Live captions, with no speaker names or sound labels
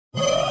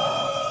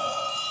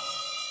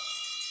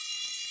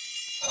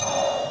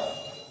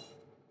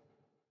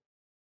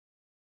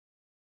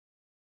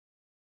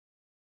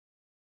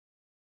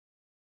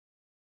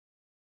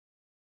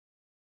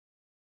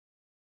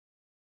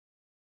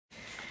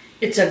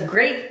It's a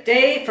great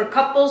day for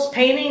couples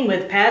painting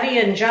with Patty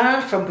and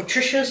John from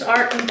Patricia's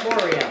Art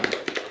Emporium.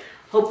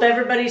 Hope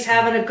everybody's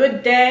having a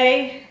good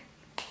day.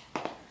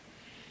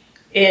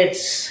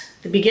 It's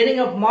the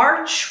beginning of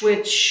March,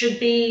 which should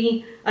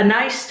be a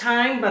nice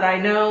time, but I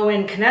know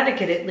in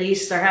Connecticut at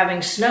least they're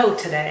having snow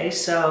today,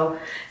 so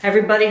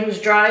everybody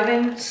who's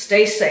driving,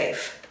 stay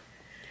safe.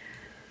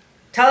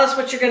 Tell us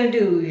what you're going to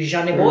do,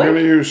 Johnny boy. I'm going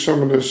to use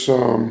some of this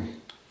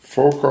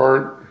folk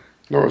art.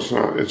 No, it's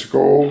not. It's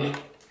gold.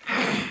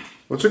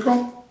 What's it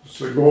called? It's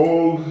the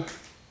gold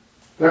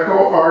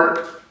deco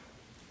art.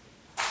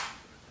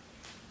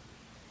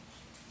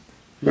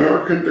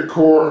 American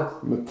Decor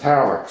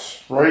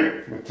Metallics.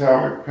 Bright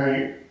metallic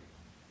paint.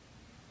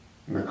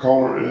 And the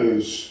color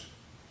is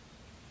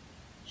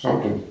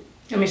something.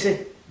 Let me see.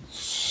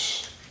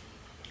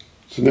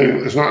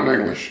 It's not in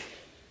English.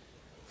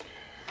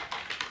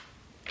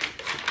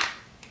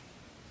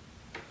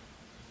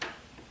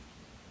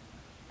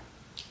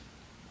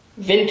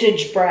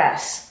 Vintage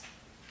brass.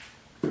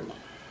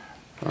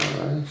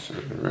 That's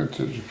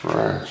vintage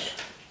brass.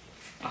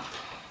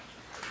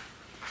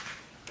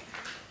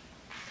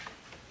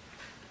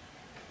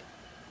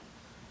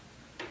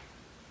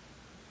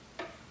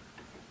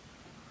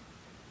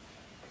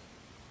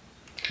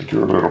 I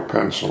drew a little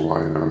pencil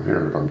line on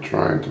here that I'm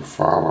trying to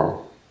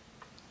follow.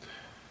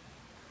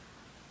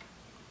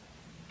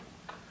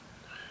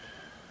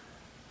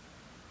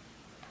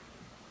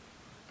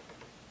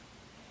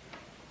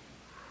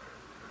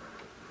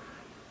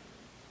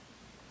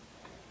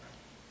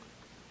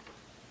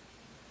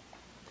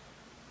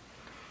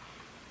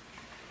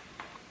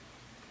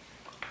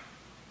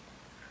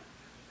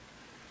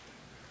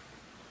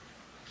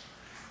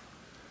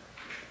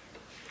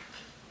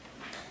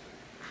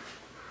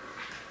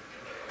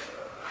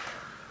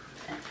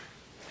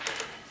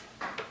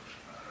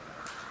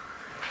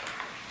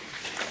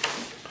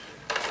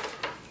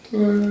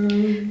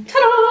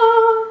 Ta-da!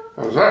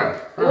 How's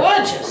that?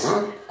 Gorgeous.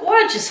 Huh?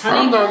 Gorgeous, honey.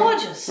 I'm done.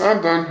 Gorgeous.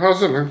 I'm done.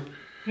 How's it look?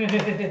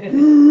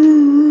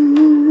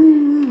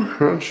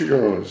 On she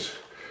goes.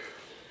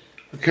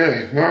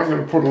 Okay, now I'm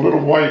going to put a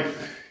little white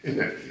in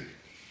it.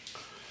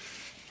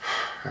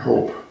 I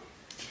hope.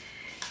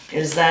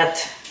 Is that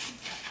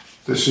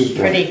This is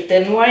pretty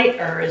thin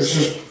white, or is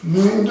it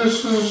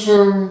this is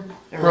a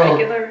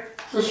regular?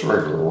 This is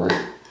regular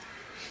white.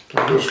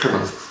 I'm just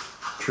going to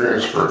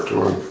transfer it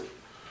to a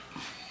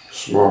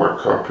smaller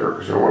cup here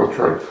because I want to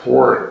try to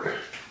pour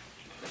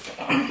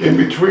it in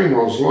between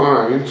those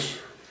lines.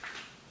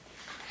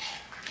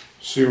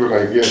 See what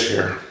I get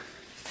here.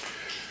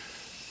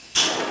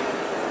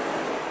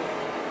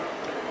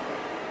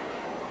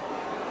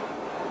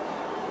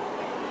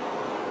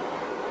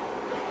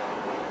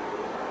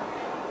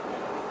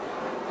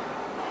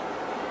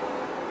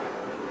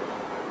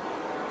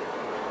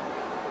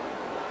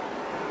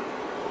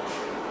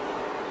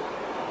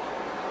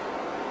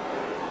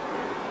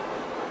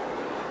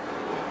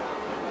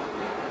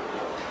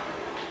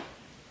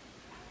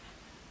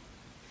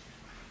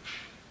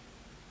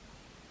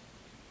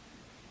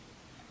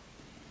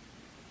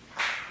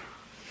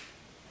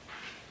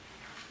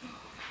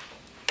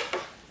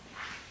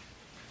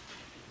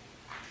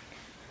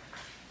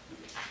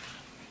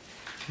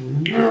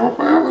 I hope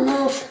I have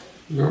enough.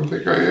 I don't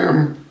think I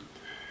am.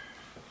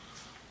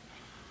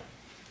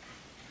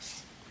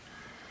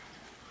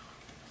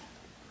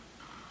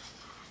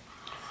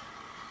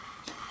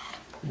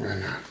 Why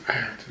not? I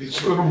have to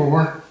eat a little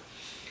more.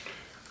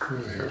 I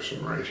have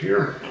some right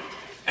here.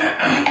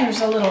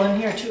 There's a little in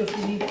here too if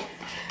you need.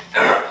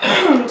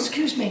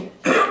 Excuse me.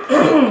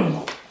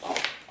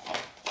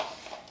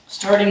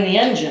 Starting the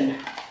engine.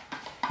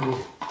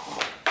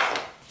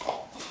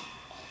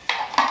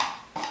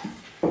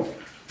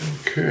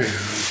 Okay,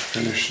 let's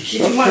finish this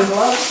Did up. you want here.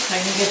 gloves? I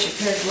can get you a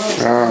pair of gloves.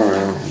 Oh,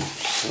 well,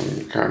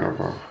 some kind of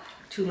a...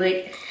 Too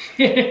late.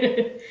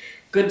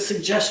 Good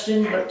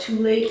suggestion, but too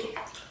late.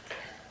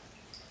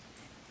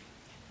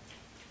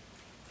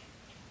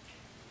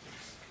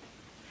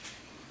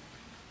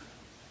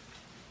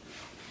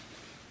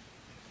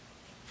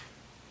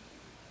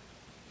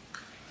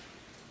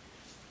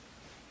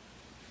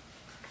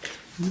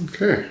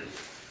 Okay.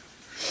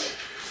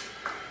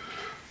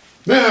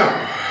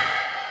 Now,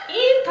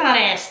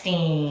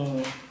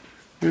 Interesting.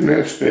 in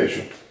that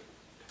station,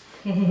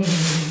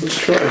 let's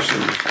try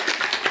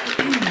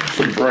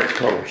some bright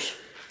colors.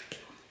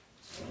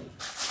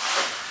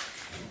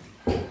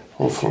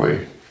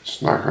 Hopefully,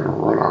 it's not going to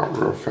run out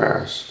real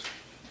fast.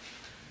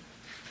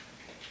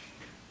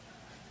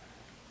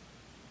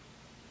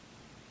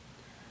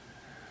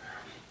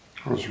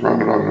 I was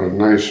running on a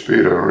nice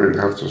speed. I don't even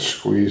have to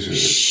squeeze it.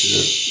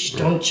 Shh,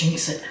 don't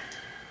jinx it.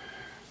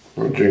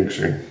 No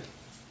jinxing.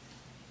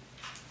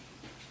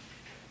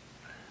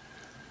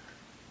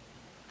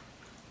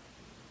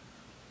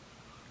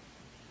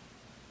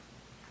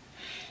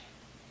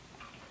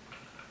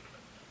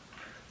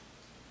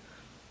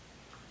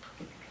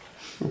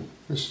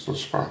 This is the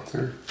spot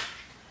there.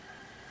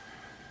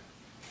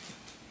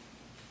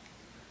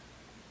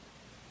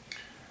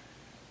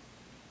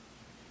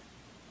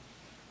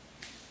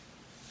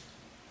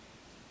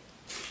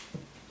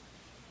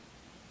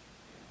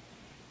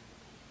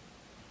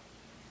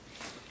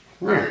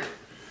 There.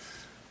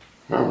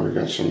 Now we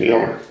got some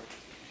yellow.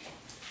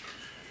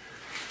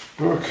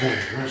 Okay,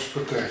 let's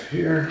put that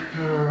here.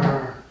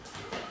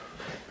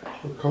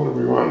 What color do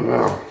we want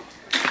now?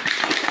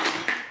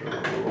 We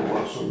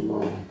want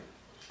some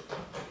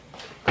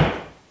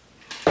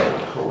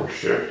color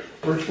shift.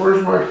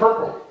 Where's my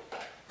purple?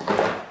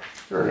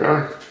 There we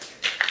are.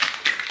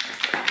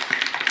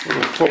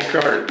 Little folk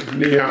art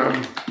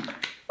neon.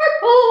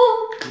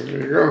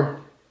 There you go.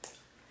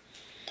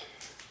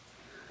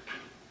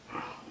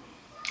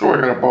 Oh,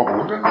 I got a bubble.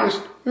 Look at this.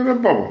 Look at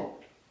that bubble.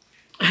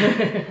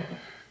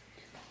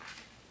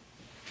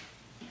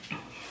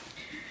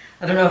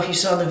 I don't know if you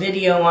saw the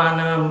video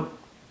on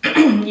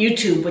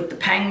YouTube with the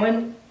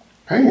penguin.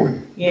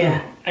 Penguin?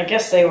 Yeah, I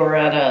guess they were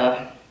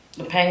at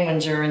the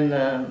penguins are in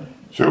the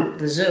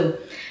zoo,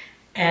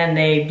 and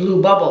they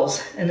blew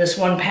bubbles, and this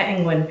one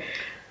penguin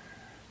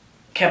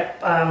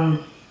kept,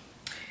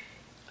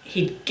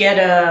 he'd get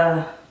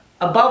a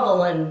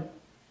bubble and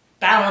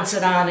balance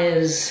it on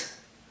his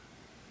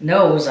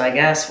nose, I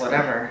guess,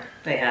 whatever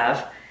they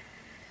have.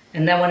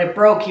 And then when it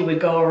broke, he would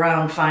go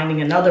around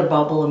finding another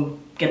bubble and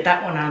get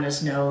that one on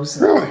his nose.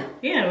 Really?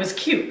 Yeah, it was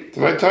cute.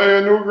 Did I tell you I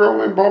knew a girl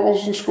named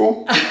Bubbles in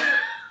school?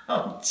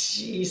 Oh,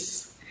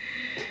 jeez.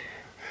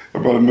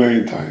 About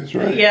 1,000,000 times,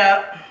 right?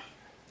 Yeah.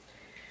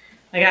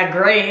 I got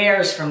gray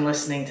hairs from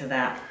listening to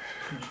that.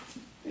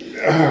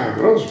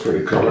 Those are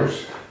pretty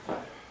colors.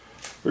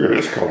 Look at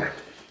this color.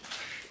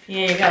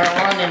 Yeah, you got a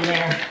run in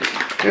there.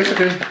 It's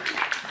okay.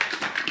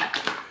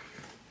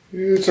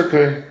 It's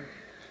okay.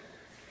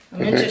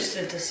 I'm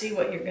interested to see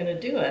what you're going to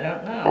do. I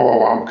don't know.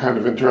 Oh, I'm kind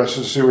of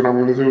interested to see what I'm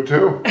going to do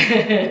too.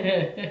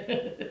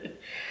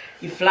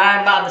 You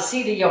flying by the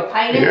seat of your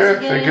pants Yeah,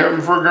 again? think of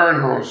him for a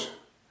garden hose.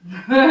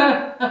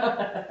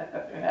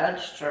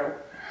 That's true.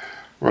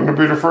 Wouldn't it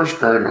be the first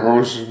garden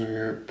hose and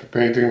the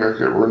painting that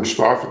get rinsed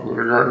off with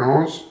the garden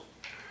hose?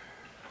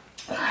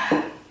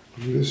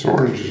 This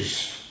orange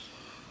is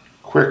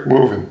quick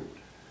moving.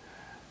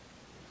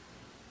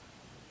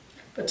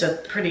 It's a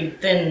pretty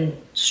thin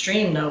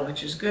stream though,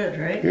 which is good,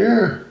 right?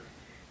 Yeah.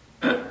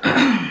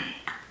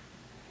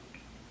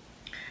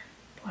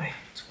 Boy,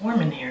 it's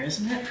warm in here,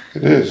 isn't it?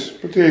 It is.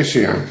 Put the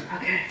AC on.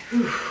 Okay.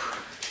 Whew.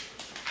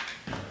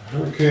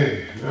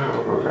 Okay,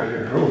 now what do I got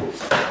here? Oh,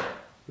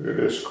 look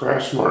at this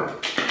craft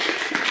mark.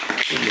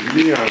 In the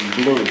neon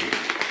blue.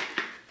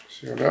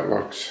 See how that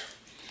looks.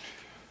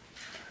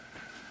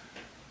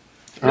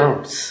 Oh.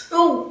 Oops.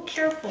 Oh,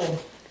 careful.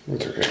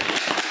 That's okay.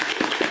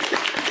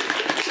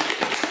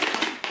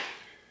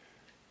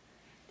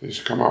 These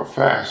come out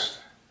fast.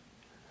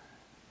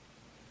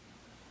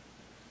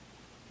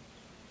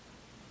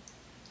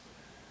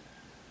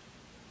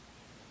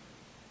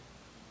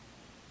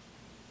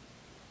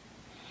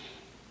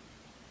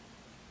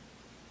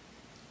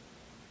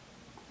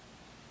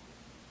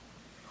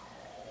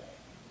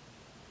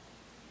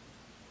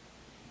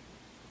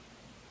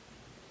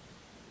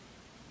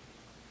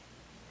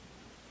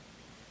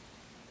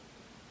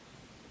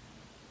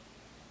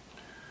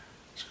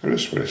 Let's go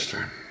this way this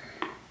time.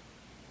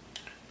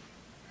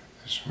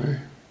 This way.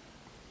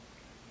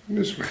 And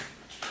this way.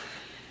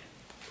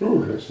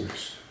 Oh, that's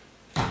nice.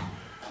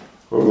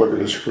 Oh, look at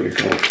this pretty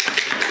color.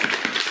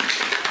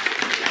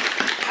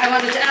 I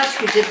wanted to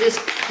ask you, did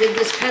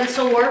this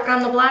pencil work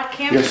on the black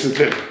canvas? Yes, it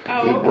did.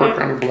 Oh, It did okay. work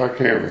on the black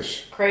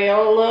canvas.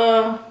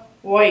 Crayola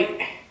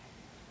white.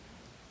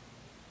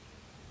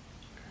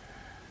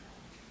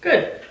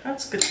 Good.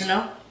 That's good to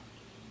know.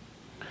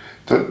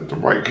 The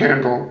white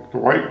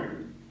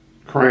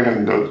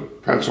crayon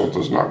pencil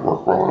does not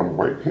work well on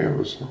white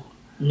canvas, though.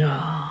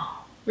 No.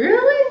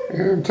 Really?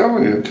 Yeah, I'm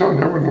telling you,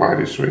 I wouldn't lie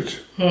to you, sweets.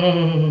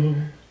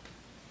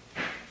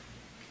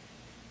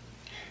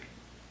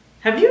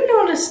 Have you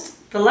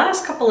noticed the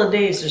last couple of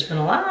days there's been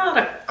a lot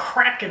of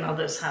cracking of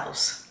this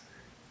house?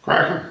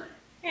 Cracking.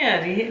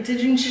 Yeah, didn't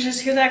you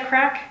just hear that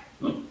crack?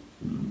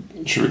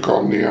 Should we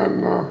call Neon,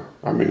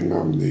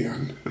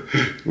 Neon.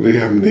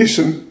 Liam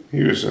Neeson.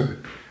 He was in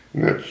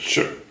that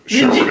show. Did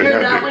you where they hear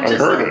had that the- one I just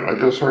heard now? it. I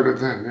just heard it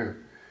then, yeah.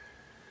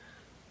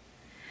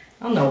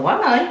 I don't know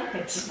why.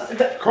 It's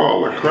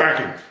Call it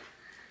cracking.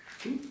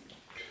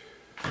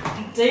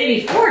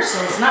 84,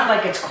 so it's not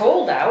like it's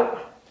cold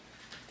out.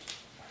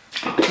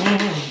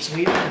 It's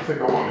weird. I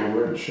think I want a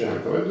red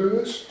shad. Did I do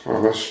this?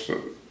 Oh, that's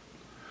the...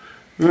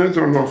 I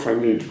don't know if I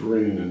need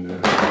green in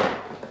there.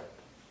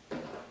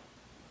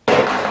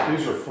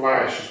 These are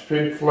flashes.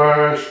 Pink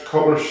flash,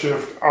 color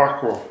shift,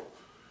 aqua.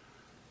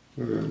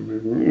 Maybe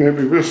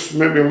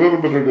a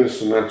little bit of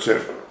this and that's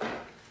it.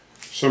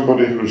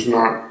 Somebody who's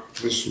not...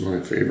 This is my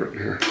favorite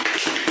here.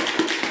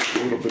 A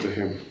little bit of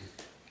him.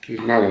 He's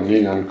not a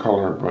neon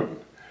color, but...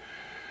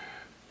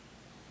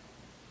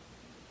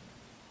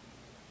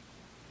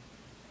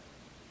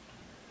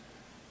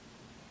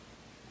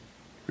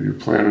 Are you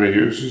planning to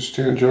use this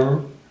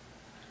Tangelo?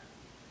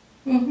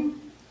 Mm-hmm.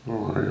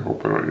 Oh, I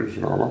hope I don't use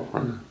it all up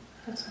on you.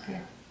 That's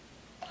okay.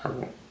 I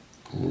won't.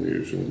 I'm going to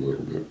use it a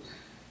little bit.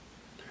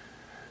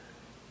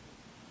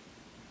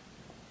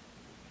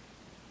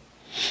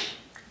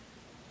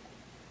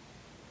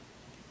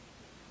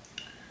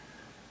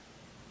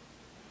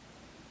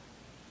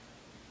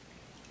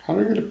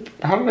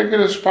 How did I get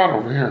a spot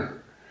over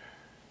here?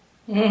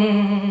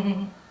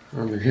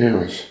 On the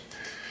canvas.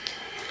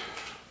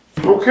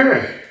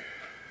 Okay.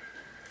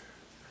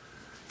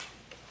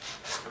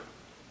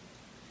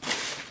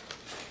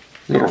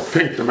 Little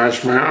pink to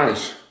match my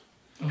eyes.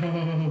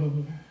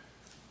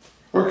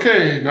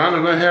 Okay, now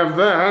that I have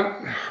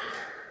that.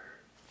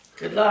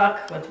 Good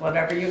luck with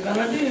whatever you're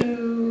gonna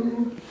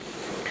do.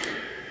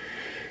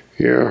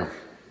 Yeah.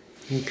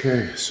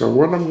 Okay, so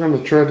what I'm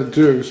gonna try to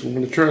do is I'm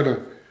gonna try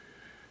to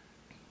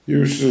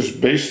use this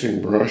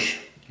basting brush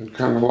and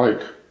kind of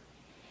like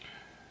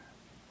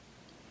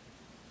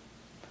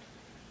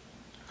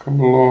come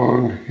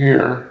along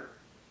here.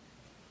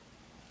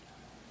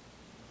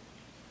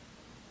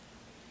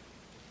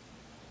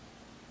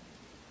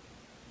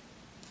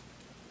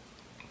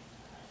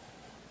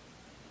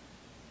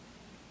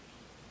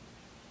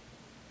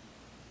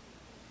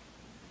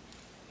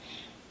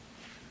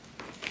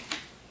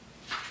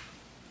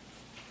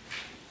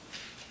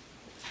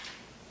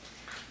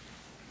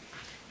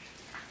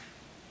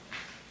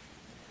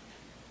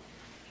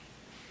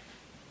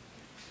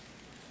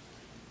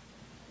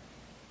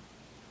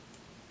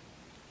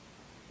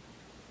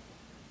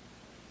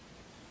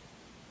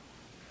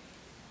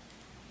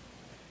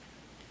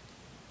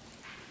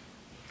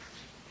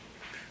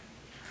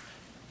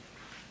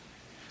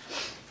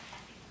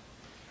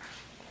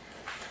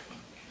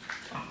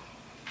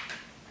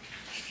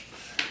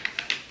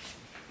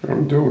 What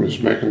I'm doing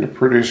is making the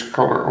prettiest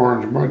color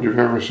orange mud you've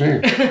ever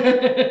seen.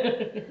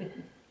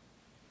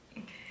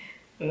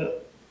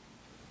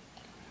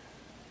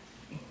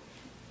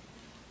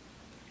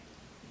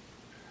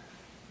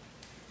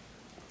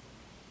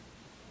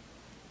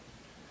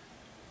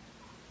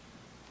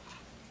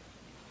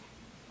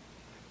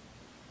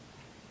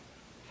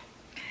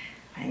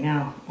 I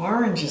know,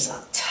 orange is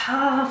a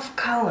tough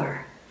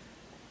color.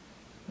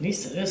 At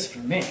least it is for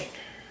me.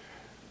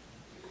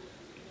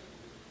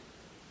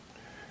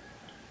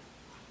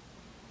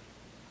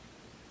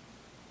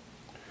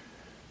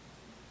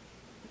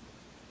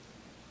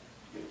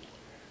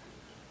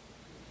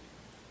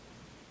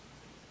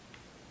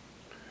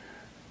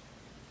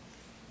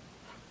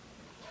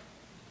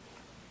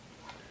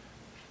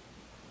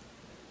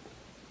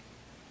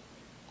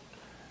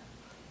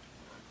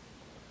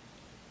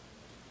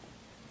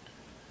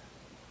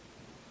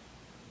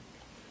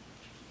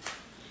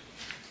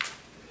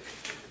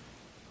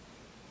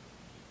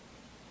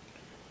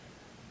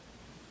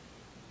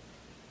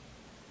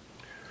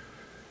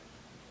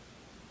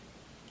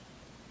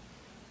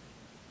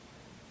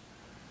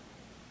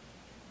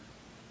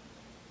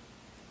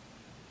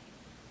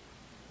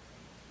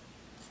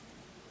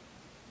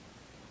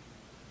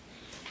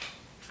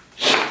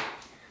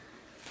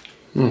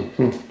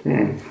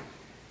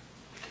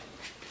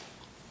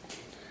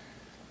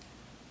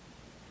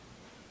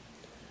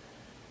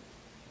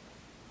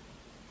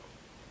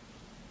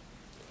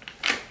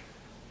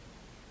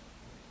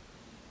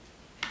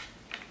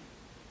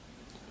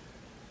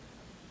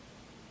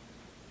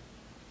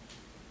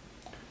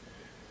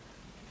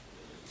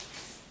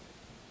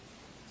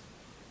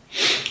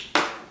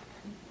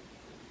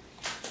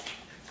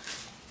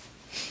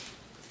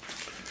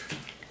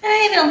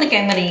 I don't think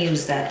I'm going to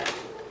use that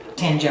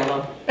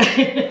Tangelo.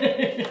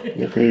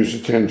 You can use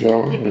the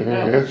Tangelo.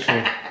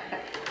 Yeah,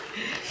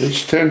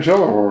 it's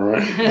Tangelo, all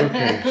right.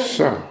 Okay,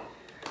 so.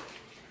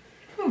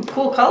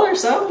 Cool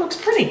colors, though. Looks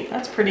pretty.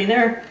 That's pretty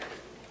there.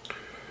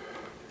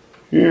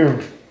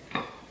 Yeah.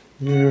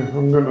 Yeah,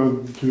 I'm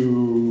going to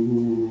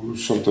do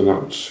something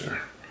else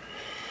here.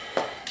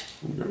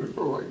 I'm going to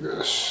go like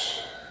this.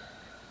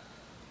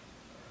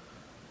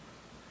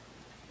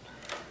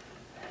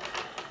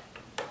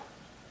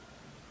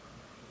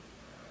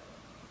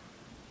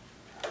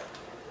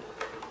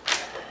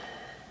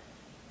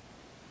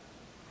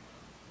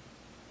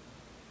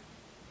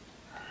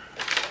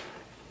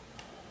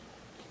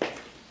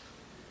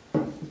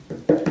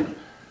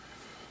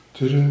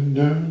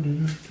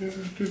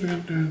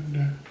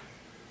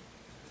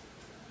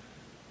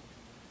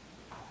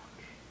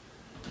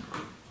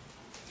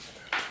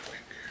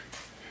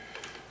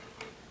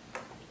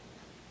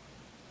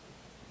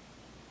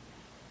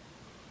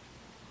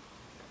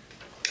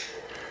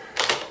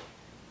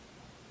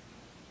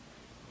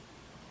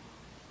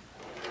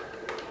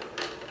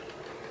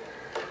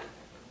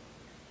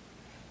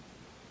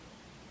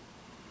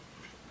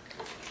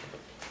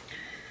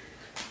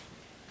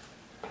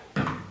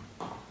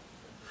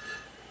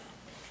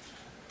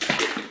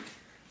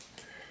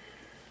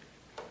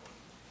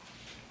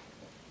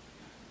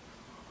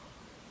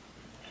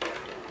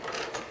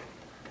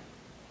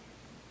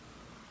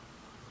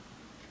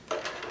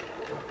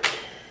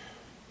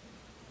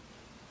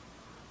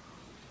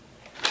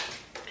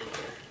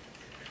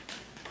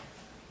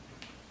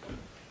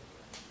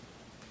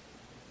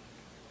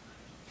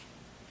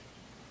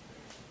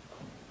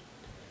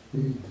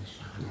 That's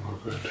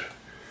not good.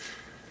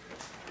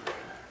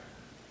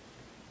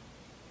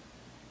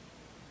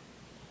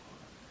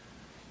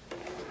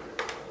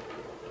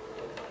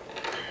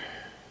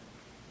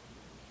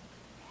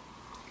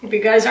 Hope you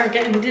guys aren't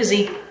getting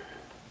dizzy.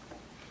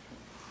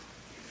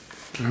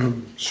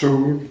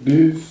 So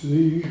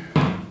dizzy.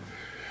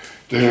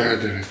 Da,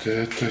 da,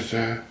 da, da,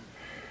 da.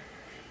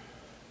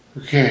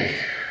 Okay.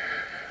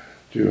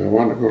 Do I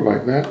want to go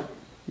like that?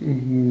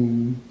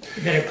 You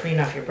better clean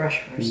off your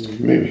brush first.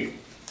 Maybe.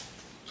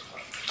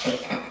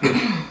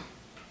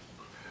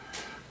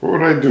 What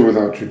would I do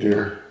without you,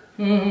 dear?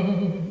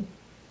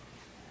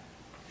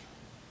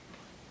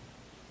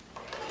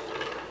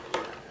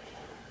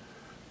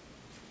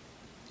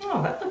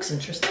 Oh, that looks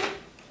interesting.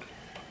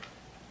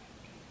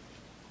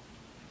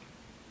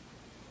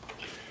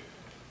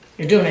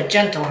 You're doing it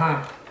gentle,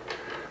 huh?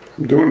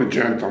 I'm doing it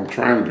gentle. I'm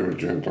trying to do it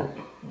gentle.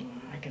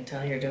 I can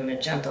tell you're doing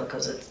it gentle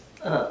because it's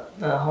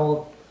the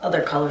whole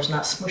other color's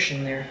not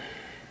smushing there.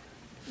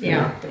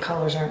 Yeah, the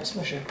colors aren't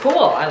smushing. Cool,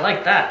 I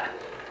like that.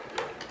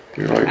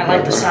 You like I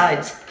like the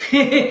sides.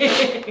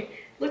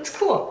 Looks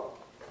cool.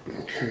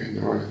 Okay,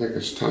 now I think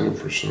it's time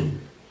for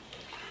some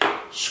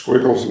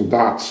squiggles and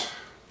dots.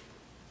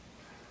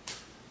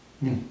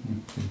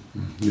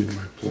 Need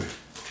my plate.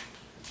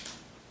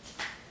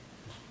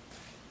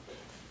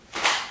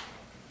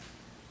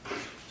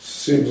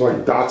 Seems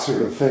like dots are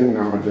the thing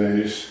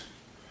nowadays.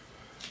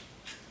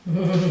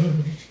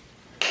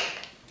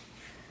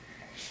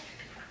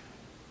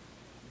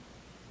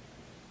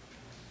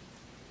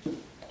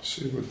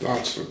 See what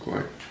dots look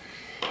like.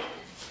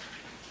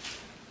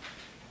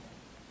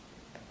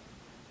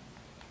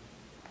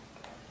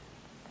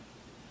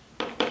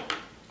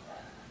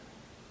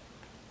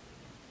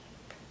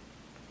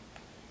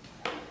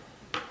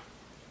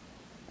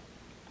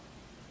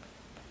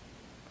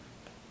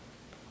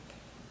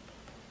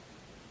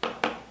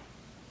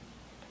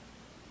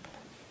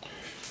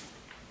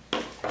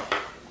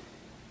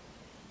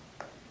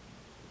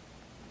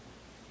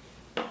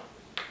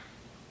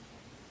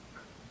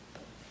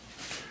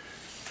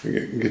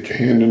 Get your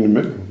hand in the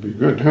middle, be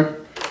good, huh?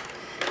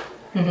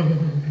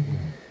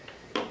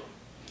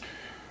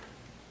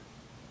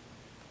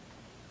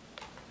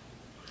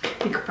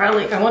 You could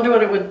probably, I wonder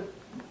what it would,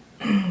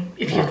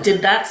 if you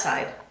did that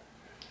side.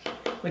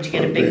 Would you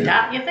get a big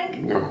dot, you think?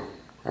 No,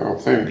 I don't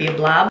think. Be a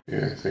blob?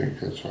 Yeah, I think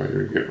that's all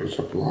you get was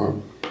a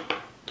blob.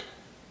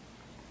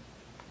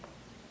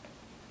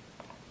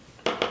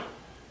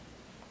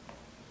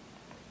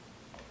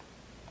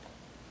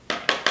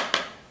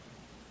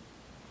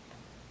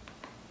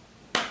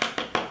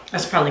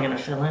 That's probably going to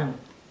fill in.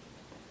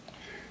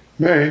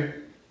 May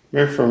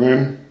fill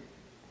in.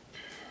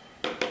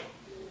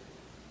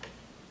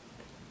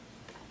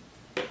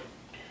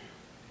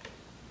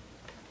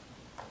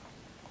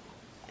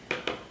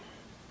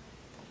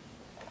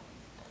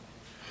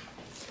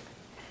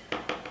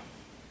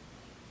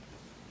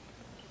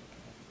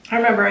 I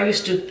remember I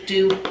used to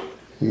do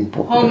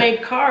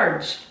homemade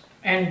cards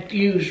and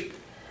use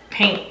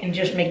paint and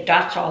just make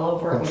dots all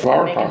over it with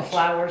making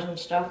flowers and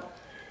stuff.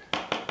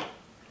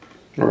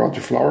 What about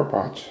your flower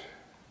pots?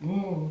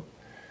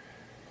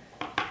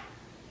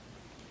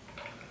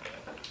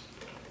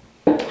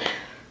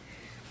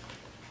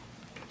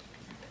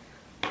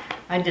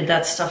 I did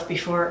that stuff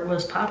before it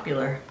was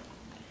popular.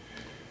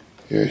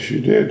 Yes,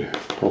 you did.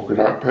 Polka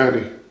dot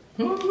Patty.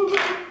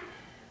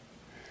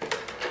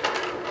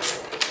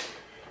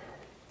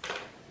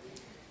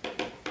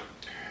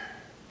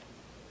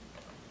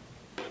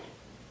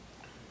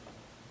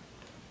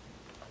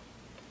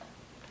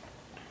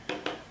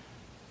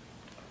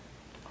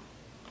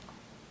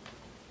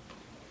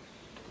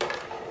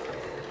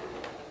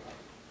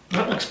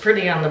 That looks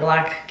pretty on the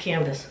black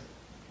canvas.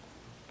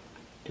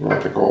 Do you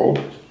want the gold?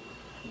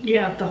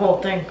 Yeah, the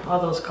whole thing. All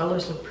those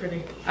colors look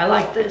pretty. I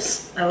like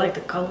this. I like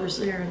the colors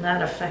there and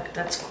that effect.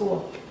 That's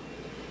cool.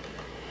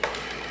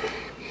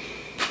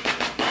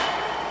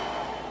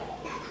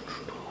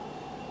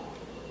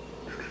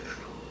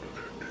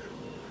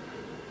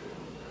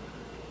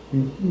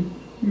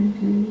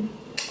 I'm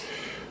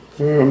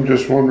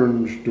just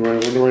wondering, what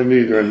do I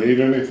need? Do I need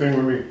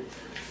anything? Let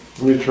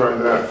me try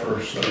that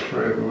first. I'll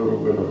try a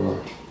little bit of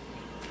a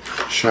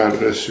shot of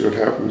this, see what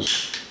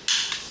happens.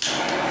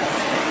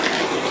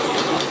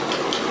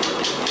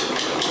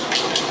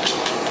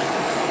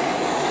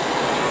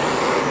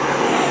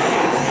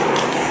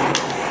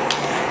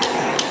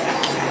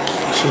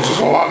 Since there's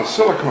a lot of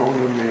silicone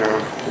in the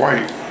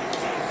white.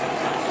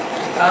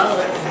 Oh,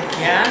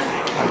 yeah?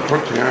 I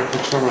put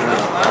some of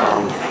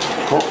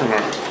that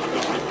coconut.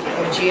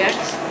 OGX?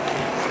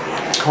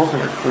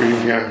 Coconut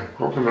cream, yeah.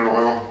 Coconut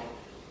oil.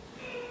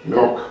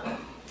 Milk.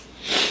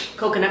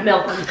 Coconut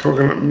milk.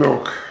 Coconut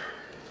milk.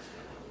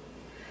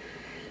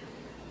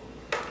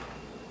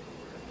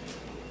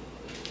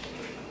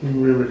 We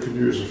really could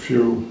use a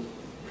few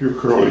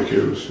curly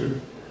cues here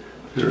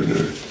and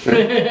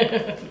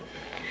there.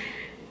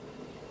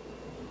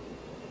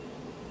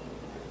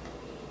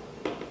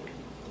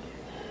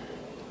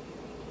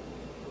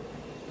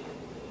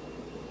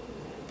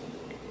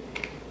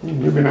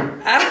 Maybe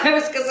not. I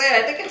was gonna say,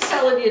 I think it's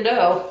telling you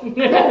no.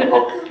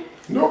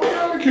 No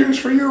curly cues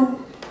for you.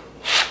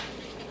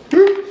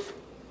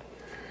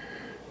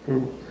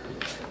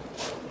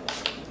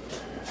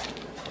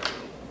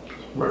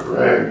 My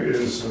rag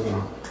is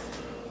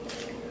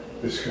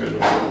kind of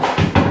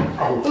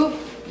Oop,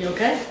 you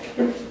okay?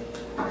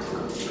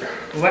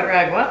 Wet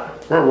rag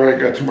what? Wet rag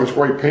got too much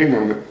white paint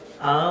on it.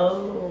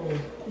 Oh,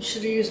 you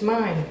should have used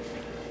mine.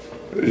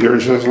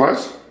 Yours has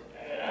less?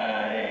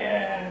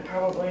 Yeah,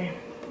 probably.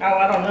 Oh,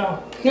 I don't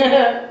know,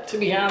 to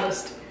be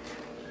honest.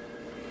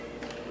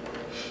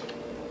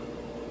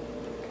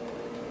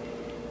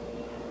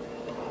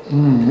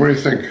 What do you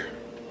think?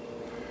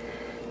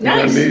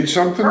 Nice. I need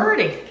something?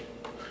 Pretty.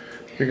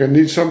 Think I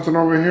need something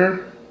over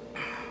here?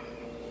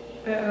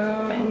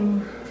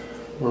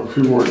 Well, a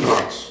few more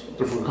dots,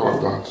 different color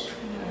dots.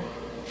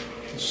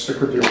 Let's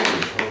stick with the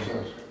orange, how's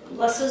that?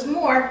 Less is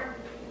more.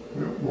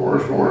 Yeah, more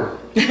is more.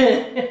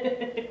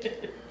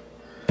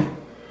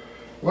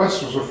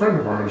 Les was a friend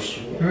of ours.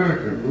 Yeah, I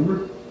can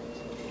remember.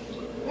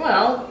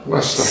 Well,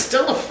 Lester.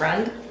 still a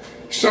friend.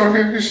 He's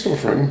still a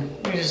friend.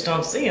 We just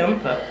don't see him,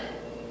 but...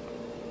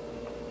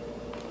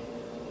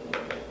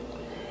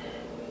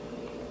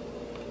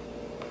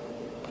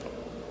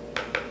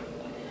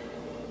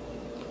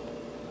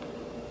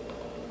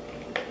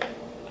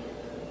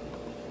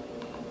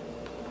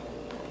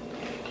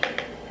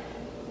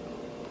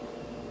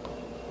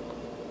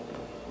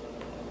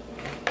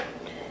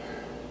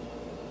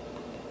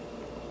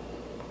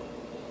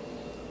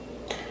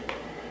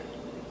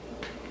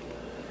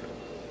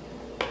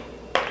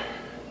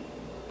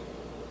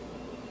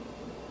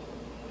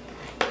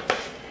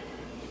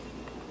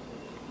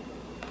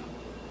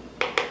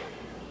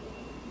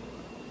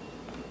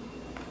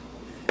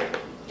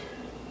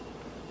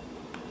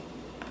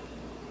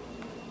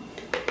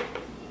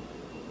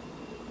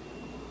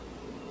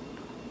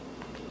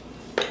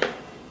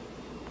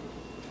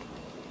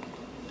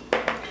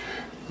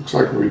 Looks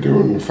like we're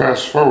doing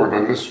fast forward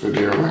on this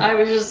video. I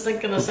was just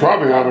thinking the same.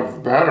 Probably out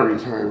of battery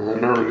time. I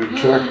never did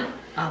check.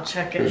 I'll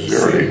check it. Because you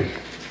already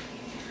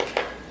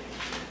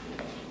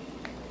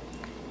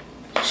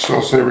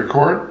still say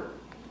record?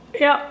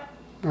 Yep.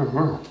 Oh,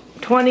 wow.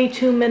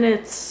 22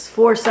 minutes,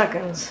 4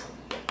 seconds.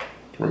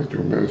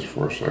 22 minutes,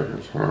 4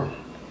 seconds, huh?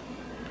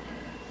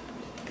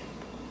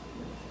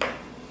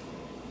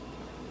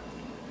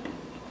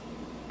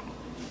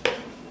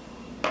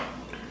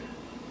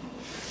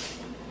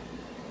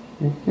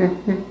 Okay.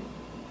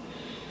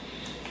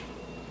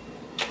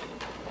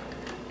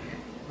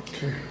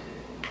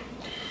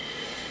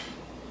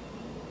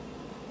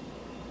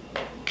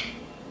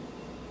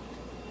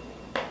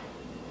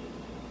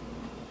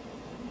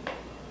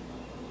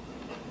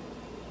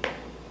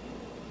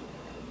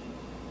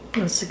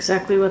 That's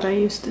exactly what I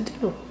used to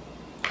do.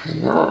 I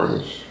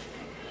know.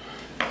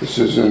 This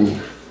is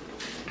in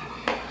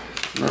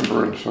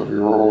remembrance of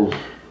your old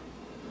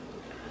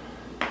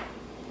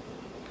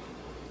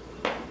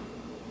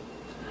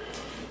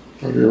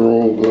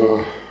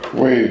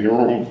way, your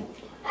old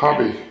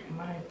hobby.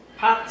 My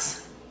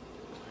pots.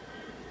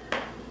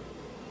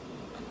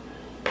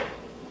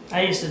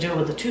 I used to do it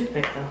with a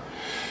toothpick though.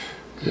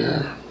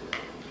 Yeah.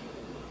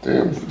 They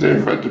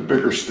invented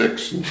bigger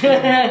sticks.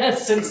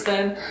 Since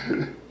then.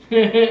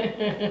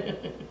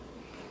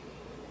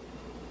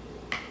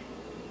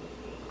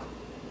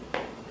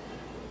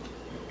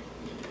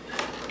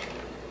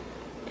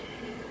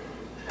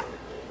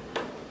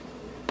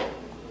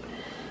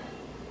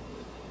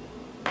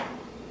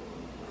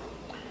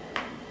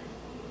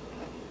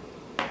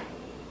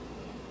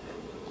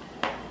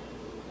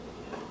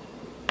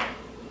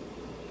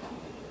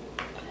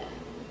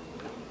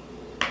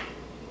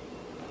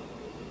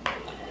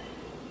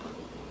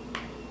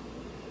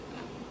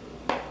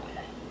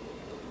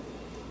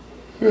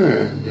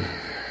 And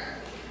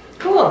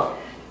Cool.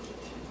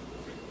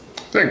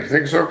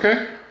 think it's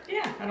okay?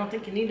 Yeah, I don't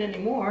think you need any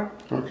more.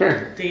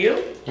 Okay. Do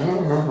you? I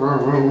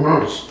don't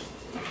notice.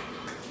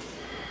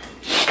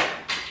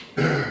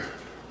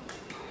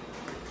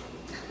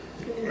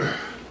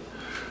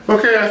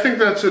 Okay, I think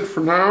that's it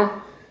for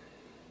now.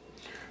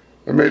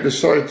 I may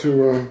decide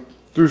to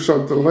do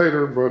something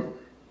later, but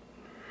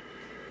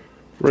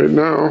right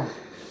now,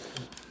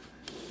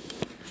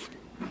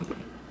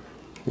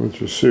 let's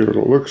just see what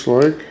it looks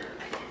like.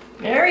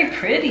 Very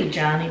pretty,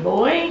 Johnny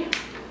boy.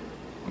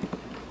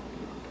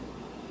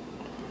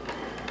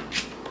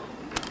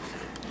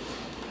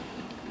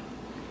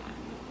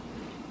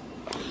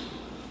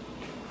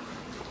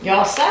 You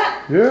all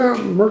set?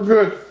 Yeah, we're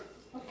good.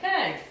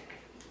 Okay.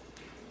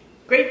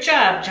 Great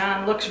job,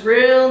 John. Looks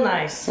real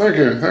nice. Thank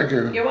you, thank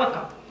you. You're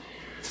welcome.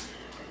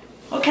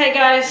 Okay,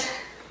 guys.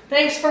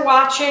 Thanks for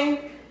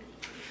watching.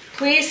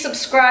 Please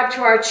subscribe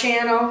to our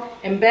channel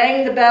and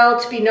bang the bell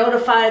to be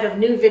notified of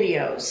new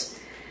videos.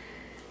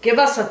 Give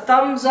us a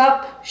thumbs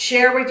up,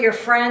 share with your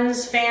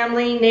friends,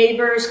 family,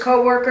 neighbors,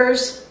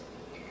 co-workers.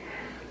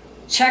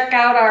 Check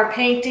out our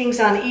paintings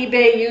on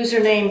eBay,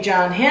 username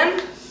John Him.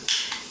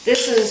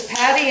 This is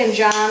Patty and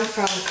John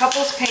from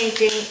Couples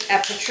Painting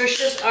at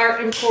Patricia's Art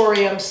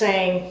Emporium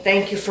saying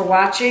thank you for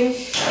watching.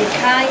 Be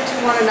kind to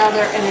one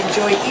another and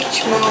enjoy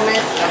each moment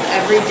of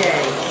every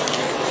day.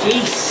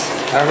 Peace.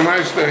 Have a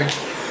nice day.